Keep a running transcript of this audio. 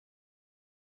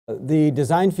The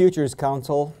Design Futures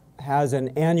Council has an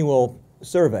annual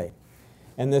survey,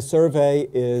 and this survey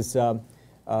is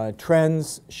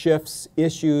trends, shifts,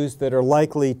 issues that are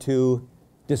likely to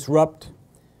disrupt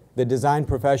the design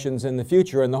professions in the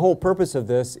future. And the whole purpose of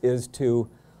this is to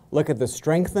look at the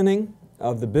strengthening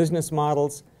of the business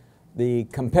models, the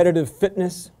competitive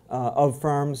fitness of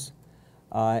firms,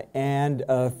 and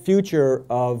a future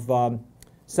of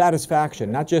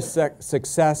satisfaction, not just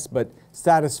success, but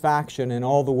satisfaction in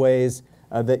all the ways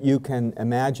that you can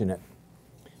imagine it.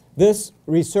 This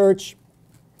research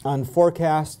on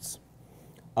forecasts,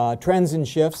 trends and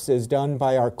shifts is done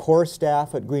by our core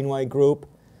staff at Greenway Group.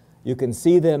 You can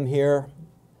see them here.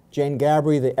 Jane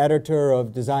Gabry, the editor of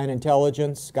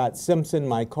DesignIntelligence, Scott Simpson,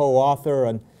 my co-author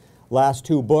on last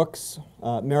two books,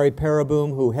 Mary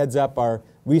Paraboom, who heads up our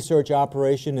research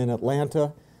operation in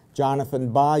Atlanta,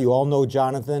 Jonathan Ba, you all know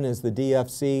Jonathan, is the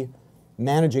DFC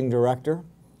managing director,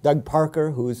 Doug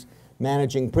Parker, who's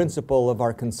managing principal of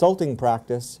our consulting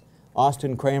practice,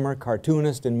 Austin Cramer,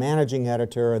 cartoonist and managing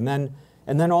editor, and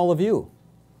then all of you,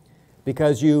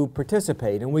 because you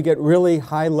participate. And we get really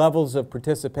high levels of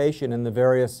participation in the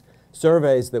various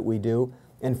surveys that we do.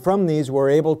 And from these, we're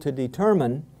able to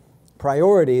determine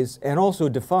priorities and also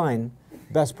define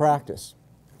best practice.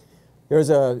 Here's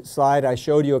a slide I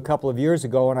showed you a couple of years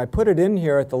ago, and I put it in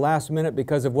here at the last minute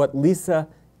because of what Lisa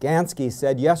Gansky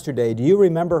said yesterday. Do you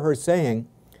remember her saying,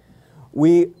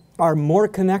 "We are more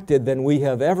connected than we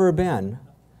have ever been,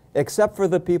 except for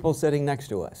the people sitting next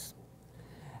to us"?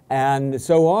 And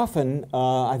so often,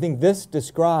 I think this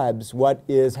describes what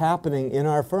is happening in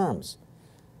our firms.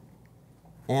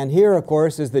 And here, of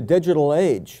course, is the digital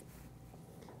age.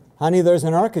 Honey, there's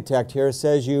an architect here who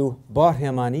says you bought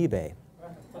him on eBay.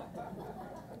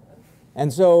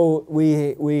 And so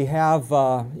we have,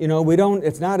 you know,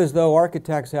 it's not as though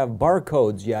architects have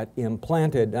barcodes yet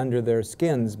implanted under their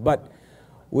skins, but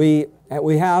we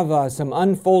have some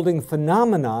unfolding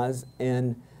phenomena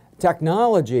in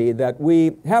technology that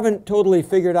we haven't totally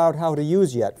figured out how to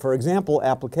use yet. For example,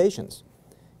 applications.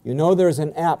 You know there's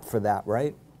an app for that,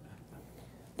 right?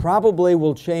 Probably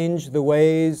will change the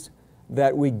ways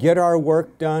that we get our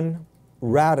work done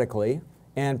radically,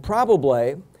 and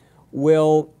probably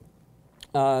will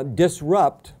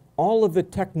disrupt all of the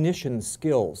technician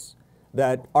skills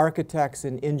that architects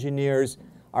and engineers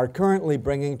are currently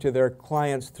bringing to their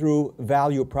clients through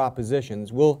value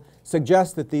propositions. We'll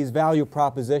suggest that these value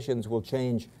propositions will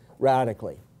change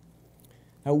radically.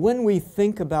 Now, when we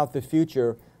think about the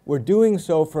future, we're doing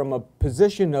so from a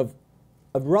position of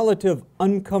relative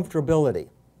uncomfortability.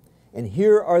 And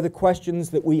here are the questions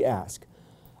that we ask.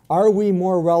 Are we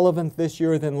more relevant this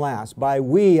year than last? By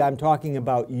we, I'm talking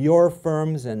about your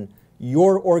firms and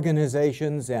your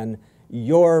organizations and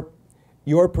your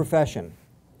profession.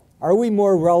 Are we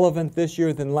more relevant this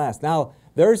year than last? Now,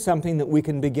 there's something that we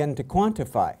can begin to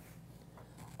quantify.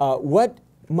 What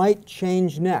might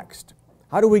change next?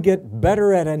 How do we get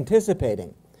better at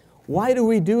anticipating? Why do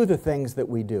we do the things that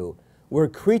we do? We're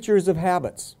creatures of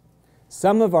habits.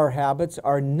 Some of our habits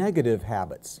are negative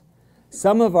habits.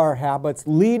 Some of our habits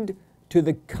lead to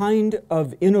the kind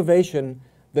of innovation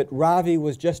that Ravi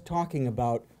was just talking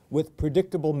about with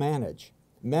predictable magic.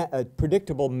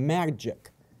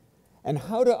 And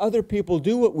how do other people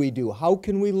do what we do? How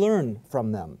can we learn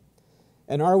from them?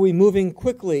 And are we moving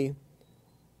quickly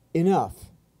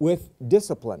enough with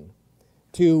discipline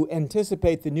to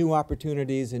anticipate the new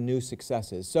opportunities and new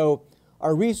successes? So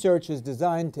our research is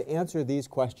designed to answer these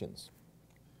questions.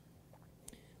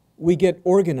 We get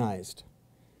organized,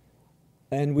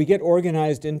 and we get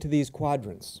organized into these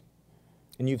quadrants.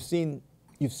 And you've seen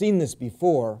this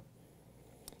before.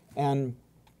 And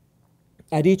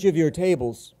at each of your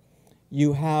tables,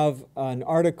 you have an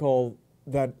article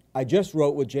that I just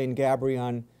wrote with Jane Gabry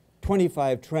on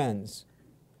 25 trends.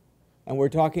 And we're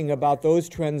talking about those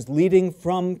trends leading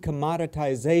from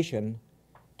commoditization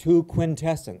to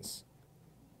quintessence,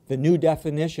 the new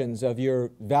definitions of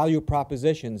your value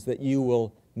propositions that you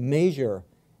will measure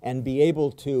and be able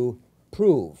to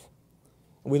prove.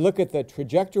 We look at the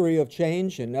trajectory of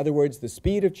change, in other words, the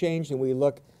speed of change, and we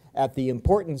look at the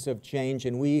importance of change.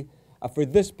 And we, for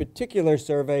this particular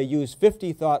survey, use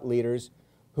 50 thought leaders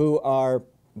who are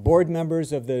board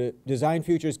members of the Design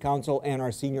Futures Council and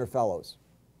our senior fellows.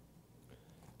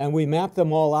 And we map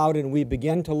them all out, and we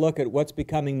begin to look at what's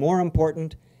becoming more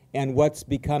important and what's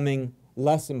becoming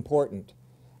less important.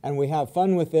 And we have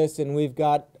fun with this, and we've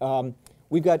got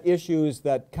issues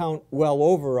that count well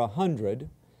over 100,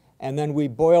 and then we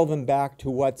boil them back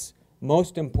to what's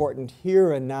most important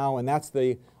here and now, and that's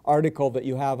the article that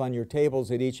you have on your tables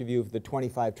at each of you of the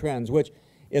 25 trends, which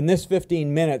in this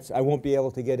 15 minutes I won't be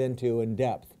able to get into in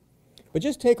depth. But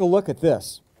just take a look at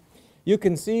this. You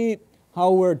can see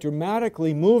how we're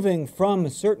dramatically moving from a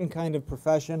certain kind of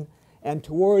profession and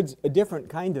towards a different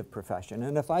kind of profession.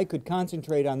 And if I could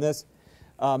concentrate on this,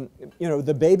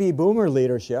 the baby boomer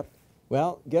leadership,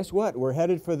 well, guess what? We're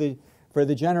headed for the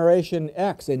Generation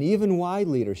X and even Y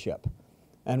leadership.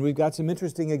 And we've got some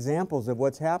interesting examples of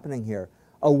what's happening here.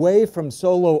 Away from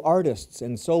solo artists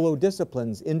and solo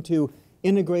disciplines into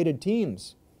integrated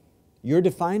teams. You're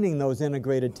defining those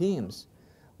integrated teams.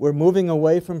 We're moving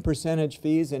away from percentage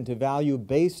fees into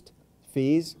value-based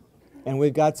fees, and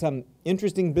we've got some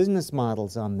interesting business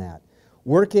models on that.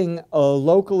 Working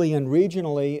locally and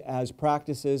regionally as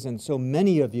practices, and so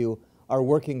many of you are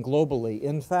working globally.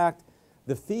 In fact,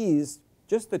 the fees,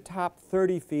 just the top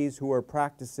 30 fees who are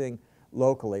practicing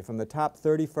locally, from the top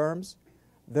 30 firms,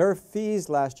 their fees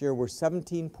last year were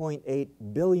 $17.8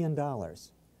 billion.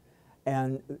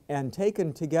 And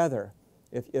taken together,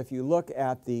 if you look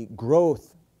at the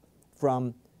growth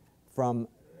from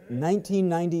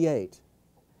 1998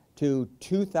 to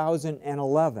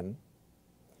 2011,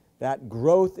 that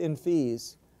growth in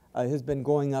fees has been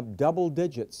going up double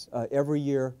digits every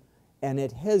year, and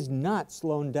it has not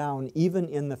slowed down even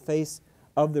in the face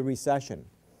of the recession.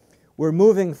 We're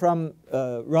moving from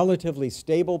relatively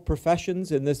stable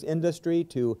professions in this industry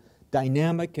to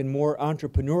dynamic and more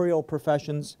entrepreneurial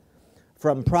professions,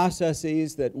 from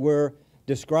processes that were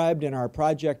described in our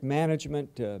project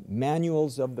management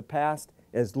manuals of the past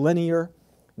as linear.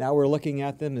 Now we're looking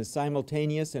at them as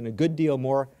simultaneous and a good deal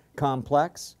more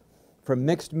complex. From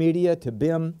mixed media to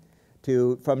BIM,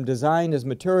 from design as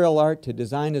material art to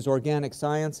design as organic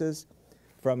sciences,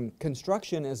 from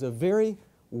construction as a very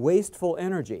wasteful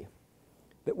energy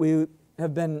that we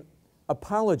have been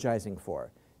apologizing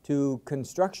for, to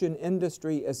construction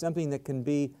industry as something that can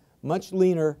be much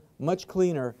leaner, much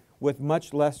cleaner, with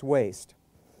much less waste.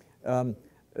 We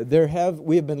have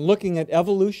been looking at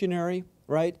evolutionary,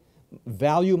 right,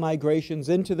 value migrations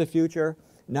into the future.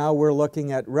 Now we're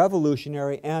looking at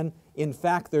revolutionary, and in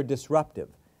fact they're disruptive.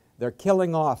 They're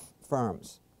killing off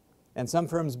firms. And some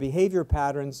firms' behavior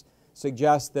patterns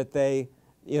suggest that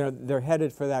they're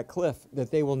headed for that cliff that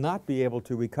they will not be able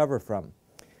to recover from.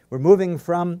 We're moving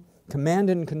from command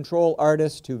and control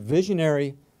artists to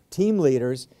visionary team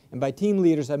leaders. And by team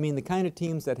leaders, I mean the kind of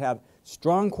teams that have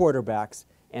strong quarterbacks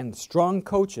and strong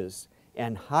coaches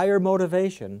and higher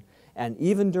motivation, and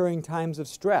even during times of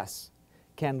stress,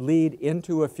 can lead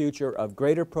into a future of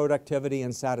greater productivity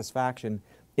and satisfaction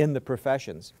in the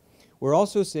professions. We're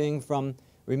also seeing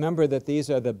remember that these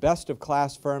are the best of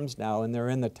class firms now, and they're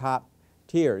in the top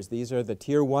tiers. These are the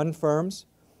tier 1 firms,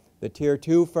 the tier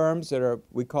 2 firms that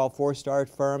we call 4-star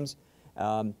firms,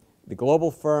 the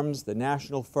global firms, the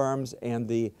national firms, and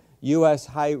the U.S.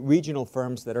 high regional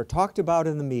firms that are talked about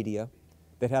in the media,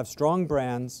 that have strong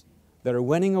brands, that are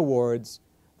winning awards,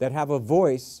 that have a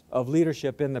voice of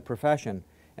leadership in the profession.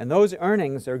 And those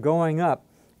earnings are going up,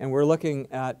 and we're looking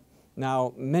at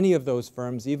now many of those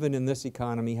firms, even in this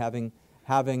economy, having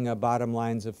bottom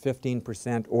lines of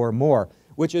 15% or more,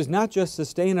 which is not just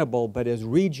sustainable, but is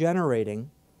regenerating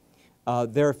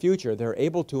their future. They're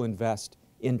able to invest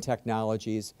in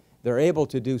technologies. They're able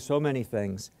to do so many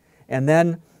things. And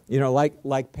then,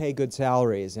 like pay good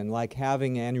salaries, and like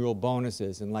having annual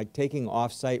bonuses, and like taking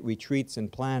off-site retreats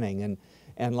and planning,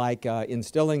 and like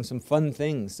instilling some fun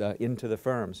things into the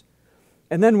firms.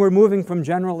 And then we're moving from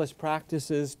generalist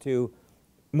practices to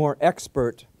more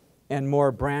expert and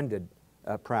more branded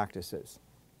practices.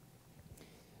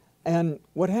 And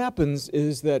what happens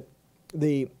is that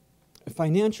the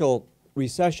financial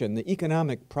recession, the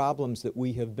economic problems that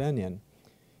we have been in,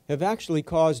 have actually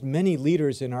caused many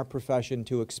leaders in our profession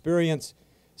to experience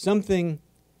something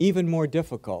even more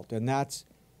difficult, and that's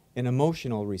an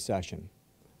emotional recession,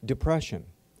 depression,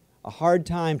 a hard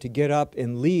time to get up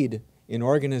and lead in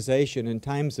organization in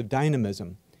times of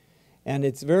dynamism. And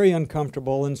it's very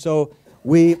uncomfortable, and so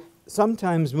we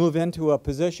sometimes move into a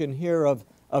position here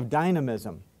of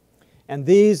dynamism. And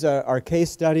these are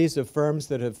case studies of firms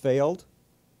that have failed,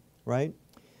 right?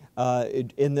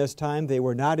 In this time, they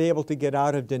were not able to get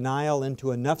out of denial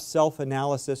into enough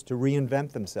self-analysis to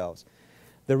reinvent themselves.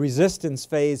 The resistance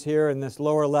phase here in this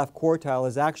lower left quartile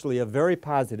is actually a very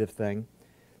positive thing.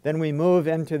 Then we move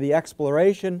into the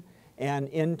exploration and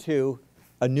into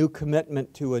a new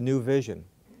commitment to a new vision.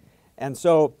 And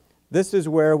so this is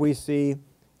where we see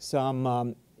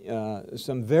some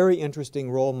very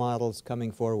interesting role models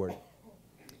coming forward.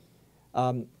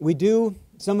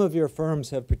 Some of your firms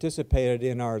have participated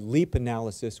in our LEAP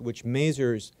analysis, which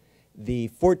measures the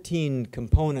 14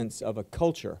 components of a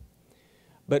culture.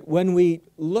 But when we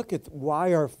look at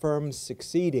why are firms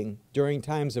succeeding during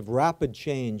times of rapid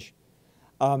change,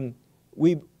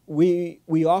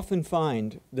 we often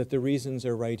find that the reasons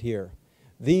are right here.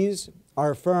 These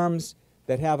are firms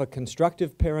that have a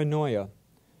constructive paranoia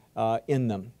in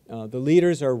them. The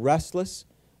leaders are restless.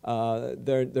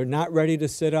 They're not ready to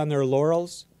sit on their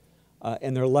laurels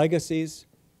and their legacies.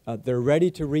 They're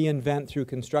ready to reinvent through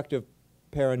constructive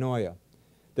paranoia.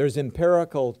 There's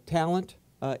empirical talent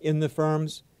in the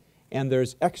firms, and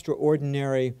there's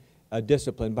extraordinary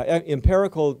discipline. By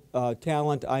empirical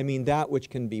talent, I mean that which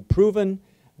can be proven,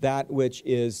 that which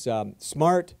is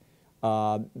smart,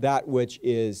 that which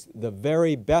is the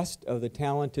very best of the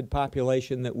talented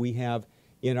population that we have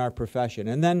in our profession.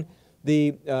 And then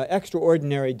the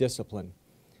extraordinary discipline.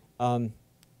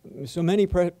 So many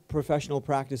professional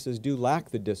practices do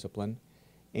lack the discipline,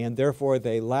 and therefore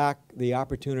they lack the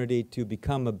opportunity to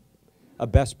become a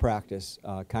best practice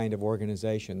kind of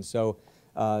organization. So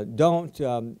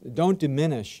don't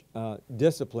diminish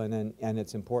discipline and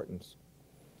its importance.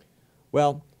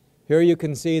 Well, here you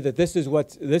can see that this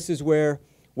is where,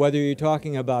 whether you're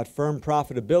talking about firm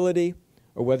profitability,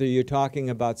 or whether you're talking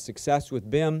about success with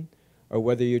BIM, or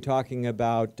whether you're talking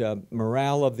about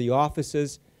morale of the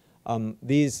offices,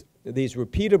 these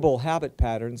repeatable habit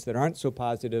patterns that aren't so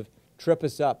positive trip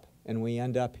us up, and we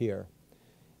end up here.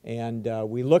 And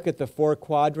we look at the 4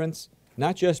 quadrants,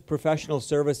 not just professional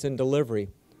service and delivery,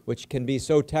 which can be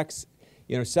so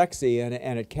sexy and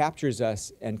it captures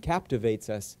us and captivates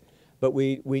us, but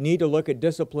we need to look at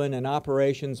discipline in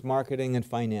operations, marketing, and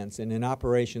finance. And in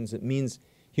operations, it means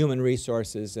human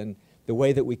resources and the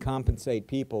way that we compensate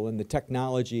people and the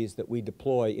technologies that we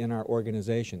deploy in our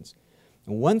organizations.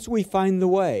 And once we find the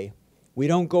way, we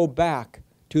don't go back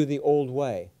to the old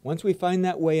way. Once we find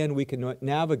that way and we can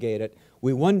navigate it,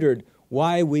 we wondered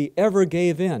why we ever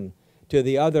gave in to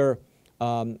the other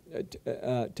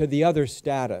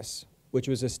status, which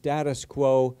was a status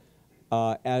quo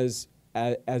as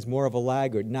more of a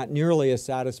laggard, not nearly as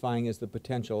satisfying as the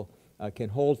potential can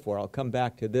hold for. I'll come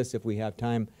back to this if we have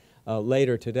time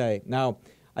later today. Now,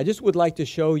 I just would like to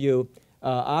show you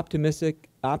optimism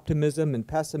and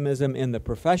pessimism in the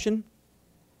profession.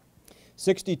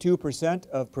 62%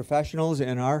 of professionals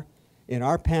in our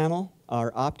panel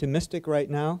are optimistic right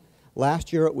now.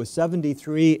 Last year it was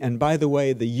 73, and by the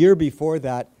way, the year before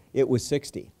that it was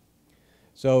 60.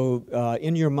 So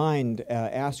in your mind,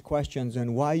 ask questions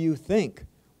on why you think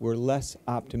we're less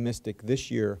optimistic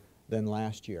this year than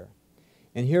last year.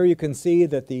 And here you can see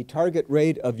that the target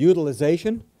rate of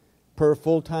utilization per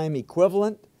full-time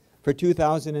equivalent for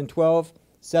 2012,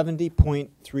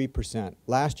 70.3%.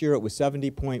 Last year it was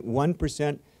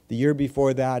 70.1%. The year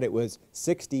before that it was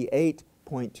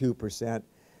 68.2%.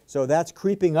 So that's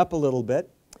creeping up a little bit.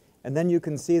 And then you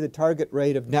can see the target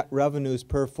rate of net revenues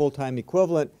per full-time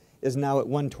equivalent is now at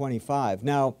 125.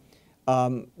 Now,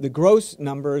 the gross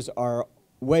numbers are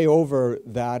way over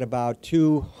that, about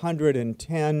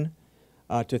 210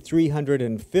 to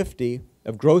 350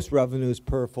 of gross revenues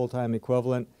per full-time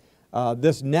equivalent.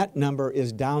 This net number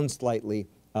is down slightly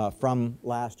from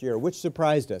last year, which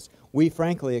surprised us. We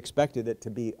frankly expected it to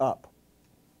be up.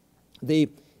 The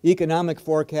economic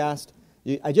forecast,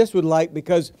 I just would like,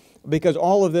 because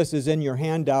all of this is in your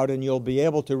handout and you'll be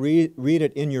able to read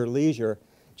it in your leisure,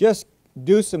 just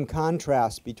do some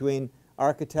contrast between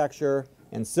architecture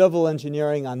and civil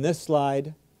engineering on this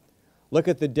slide. Look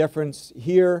at the difference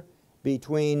here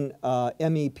between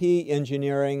MEP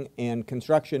engineering and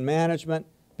construction management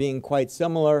being quite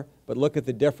similar, but look at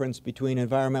the difference between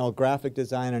environmental graphic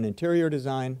design and interior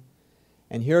design.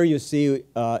 And here you see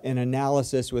an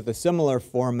analysis with a similar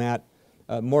format.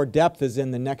 More depth is in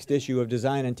the next issue of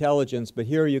DesignIntelligence, but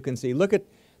here you can see, look at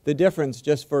the difference,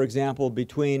 just for example,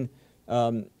 between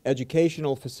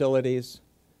educational facilities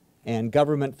and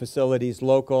government facilities,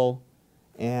 local,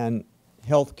 and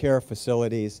healthcare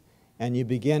facilities. And you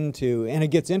begin to, and it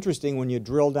gets interesting when you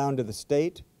drill down to the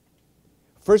state.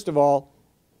 First of all,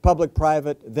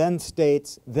 public-private, then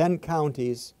states, then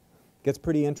counties. Gets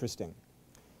pretty interesting.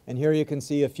 And here you can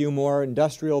see a few more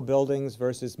industrial buildings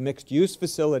versus mixed-use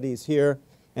facilities here,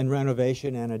 and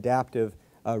renovation and adaptive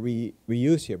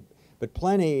reuse here. But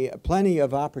plenty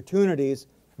of opportunities,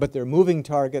 but they're moving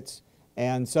targets,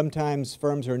 and sometimes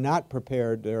firms are not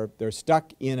prepared. They're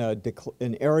stuck in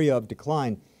an area of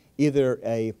decline, either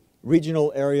a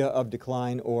regional area of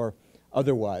decline or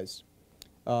otherwise.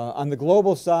 On the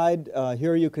global side,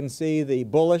 here you can see the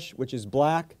bullish, which is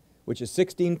black, which is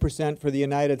 16% for the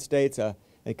United States, a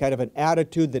kind of an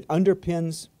attitude that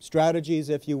underpins strategies,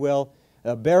 if you will.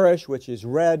 Bearish, which is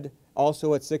red,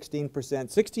 also at 16%.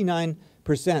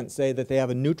 69% say that they have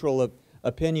a neutral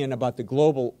opinion about the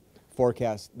global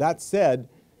forecast. That said,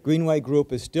 Greenway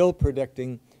Group is still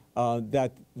predicting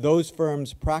that those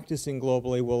firms practicing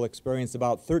globally will experience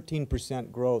about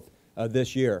 13% growth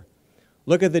this year.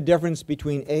 Look at the difference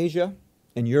between Asia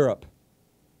and Europe.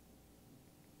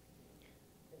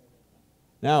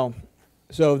 Now,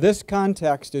 so this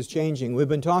context is changing. We've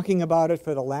been talking about it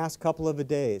for the last couple of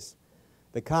days.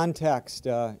 The context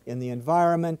in the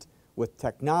environment, with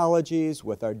technologies,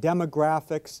 with our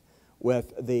demographics,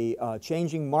 with the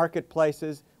changing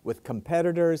marketplaces, with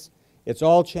competitors, it's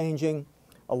all changing.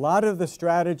 A lot of the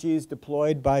strategies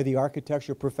deployed by the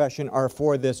architecture profession are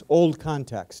for this old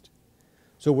context.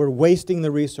 So we're wasting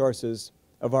the resources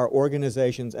of our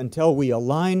organizations until we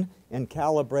align and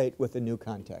calibrate with the new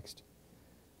context.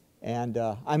 And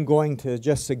I'm going to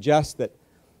just suggest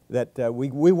that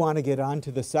we want to get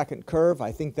onto the second curve.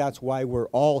 I think that's why we're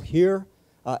all here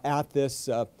at this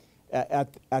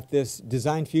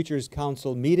Design Futures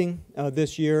Council meeting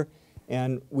this year.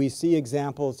 And we see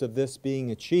examples of this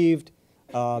being achieved.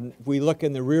 If we look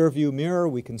in the rearview mirror,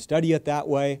 we can study it that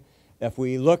way. If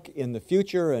we look in the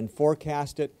future and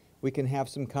forecast it, we can have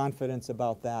some confidence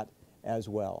about that as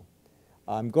well.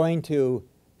 I'm going to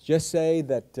just say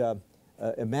that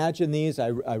imagine these. I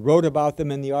wrote about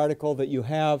them in the article that you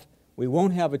have. We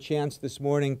won't have a chance this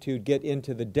morning to get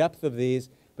into the depth of these,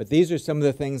 but these are some of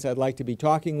the things I'd like to be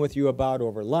talking with you about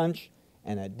over lunch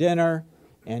and at dinner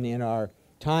and in our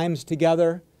times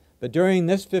together. But during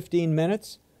this 15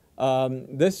 minutes,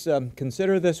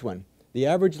 consider this one. The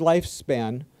average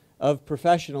lifespan of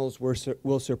professionals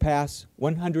will surpass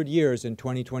 100 years in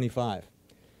 2025.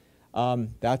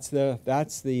 That's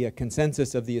the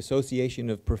consensus of the Association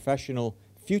of Professional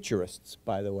Futurists,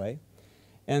 by the way.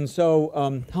 And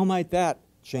so how might that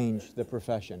change the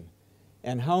profession?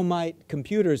 And how might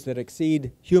computers that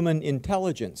exceed human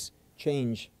intelligence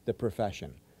change the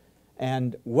profession?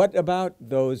 And what about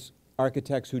those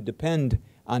architects who depend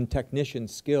on technician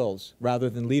skills rather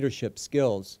than leadership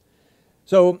skills?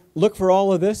 So look for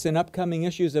all of this in upcoming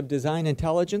issues of Design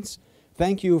Intelligence.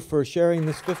 Thank you for sharing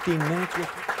this 15 minutes with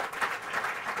me.